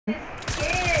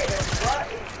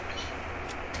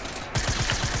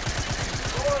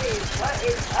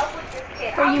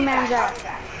you man's at?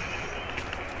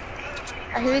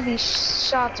 I hear these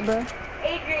shots, bro.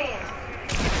 Adrian,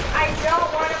 I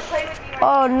don't want to play with you.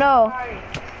 Oh no. Sorry.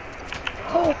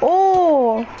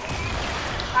 Oh.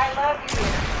 I love you.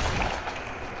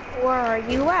 Where are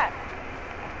you at?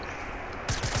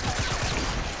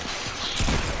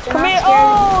 Come here.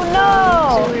 Oh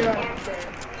no.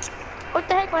 What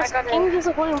the heck? My game is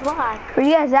going black. Where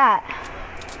you guys at?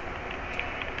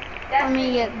 Let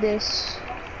me get this.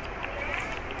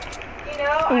 You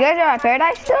know, You guys are at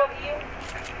Paradise still?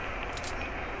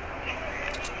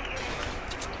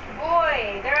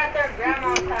 Boy, they're at their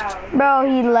grandma's house. Bro,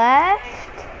 he left?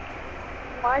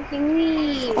 Why'd he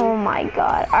leave? Oh my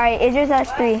god. Alright, it's just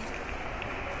us three.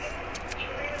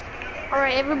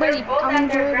 Alright, everybody They're both come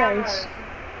at to their Paradise.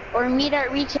 Or meet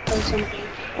at retail or something.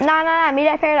 Nah, meet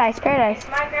at Paradise, Paradise.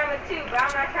 My grandma too, but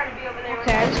I'm not trying to be over there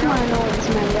Okay, I just want to know what this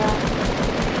man's at.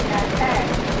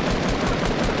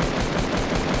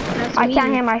 I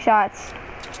can't hit my shots.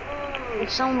 If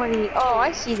somebody... Oh,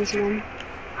 I see this one.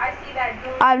 I see that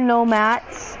dude. I have no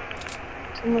mats.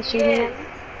 Someone shooting at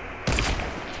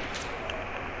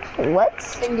me. What?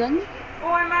 Same gun? Boy,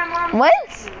 my mom. What?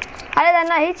 How did that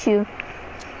not hit you?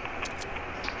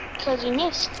 Because you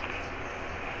missed.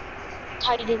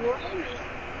 How you didn't hit me?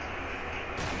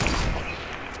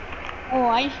 Oh,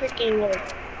 I freaking look.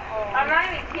 I'm not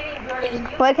even kidding, Jordan.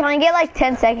 You Wait, can I get like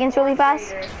 10 seconds really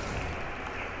fast?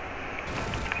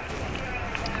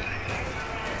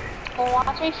 Oh,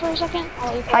 watch me for a second.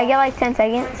 I get like 10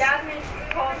 seconds. When Jasmine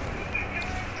called.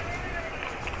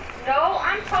 No,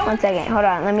 I'm told. 1 second, hold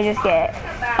on, let me just get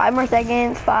 5 more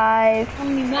seconds. 5,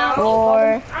 No.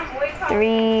 4, I'm way past.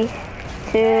 3,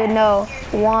 2, no,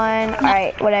 1.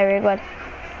 Alright, whatever, good.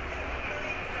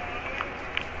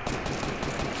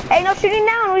 Hey, no shooting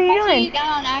down, what are you doing?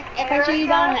 If I shoot you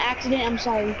down on accident, I'm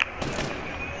sorry.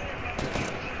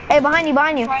 Hey, behind you,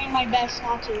 behind you. I'm trying my best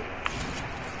not to. Should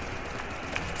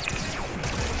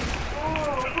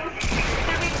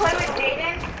we play with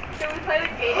Jaden? Should we play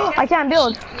with Jaden? I can't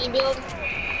build. Can you build?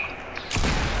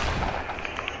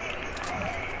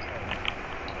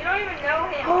 You don't even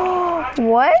know him.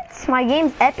 What? My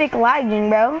game's epic lagging,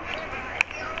 bro.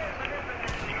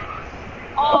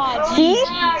 Oh, See? geez.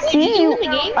 See, Did you win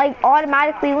the game? like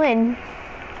automatically win.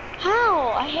 How?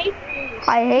 I hate this.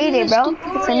 I hate it, bro.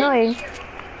 It's annoying.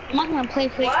 I'm not gonna play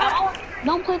playgrounds.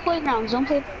 Don't play playgrounds. Don't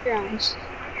play playgrounds.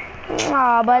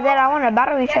 Aw, but then I want to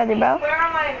battle each other, bro. Where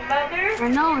are my mother? I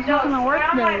know, it's not gonna work Where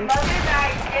are my though. mother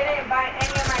that I didn't buy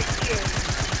any of my tears?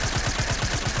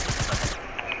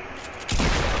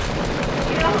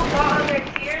 You know who bought all their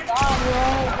tears? Oh, bro,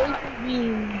 wait for me.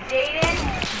 Jaden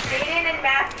and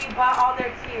Matthew bought all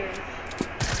their tears.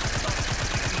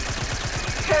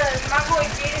 Cause my boy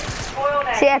Jaden spoiled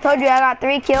that. See, I told you I got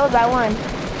 3 kills. I won.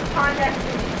 On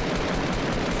Destiny.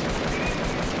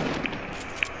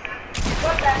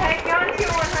 What the heck? You're on tier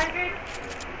 100?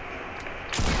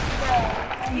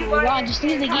 You Oh bought my god, your just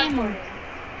leave the tears, game. huh?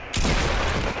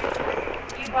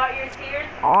 You bought your tears?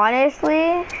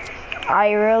 Honestly,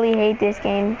 I really hate this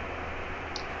game.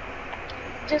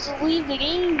 Just leave the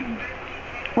game.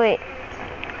 Wait.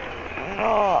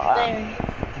 Oh. There.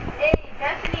 Hey,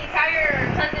 Destiny, tell your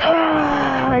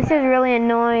cousin. This is really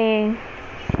annoying.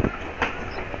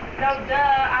 No, duh,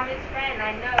 I'm his friend.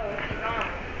 I know. He's on.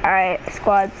 Alright,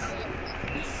 squads.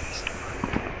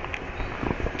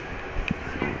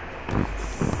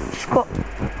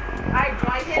 I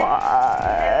joined him.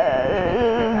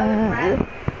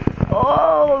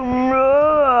 Oh no!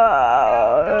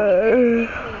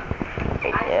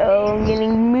 Yo, I'm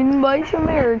getting min by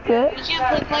America. You can't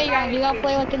play playground. You gotta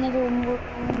play like another mode.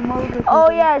 Oh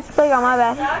yeah, it's playground, my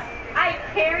bad. I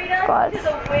carried us Squads. to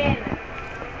the win.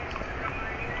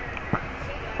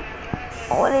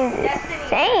 What is it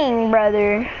saying,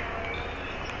 brother?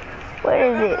 What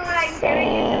is it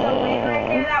saying?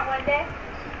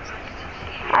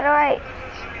 How do I?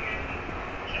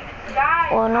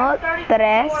 Guys, 1, I started 3,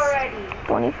 school already.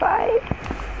 25.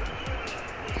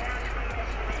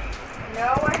 No, I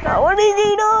started. What is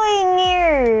he doing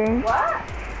here? What?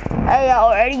 Hey,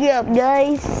 y'all, ready up,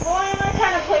 guys. Boy, I'm not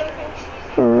trying to play with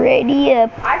you. Ready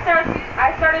up. I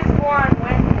started school on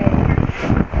Wednesday.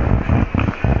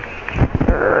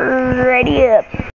 Ready up.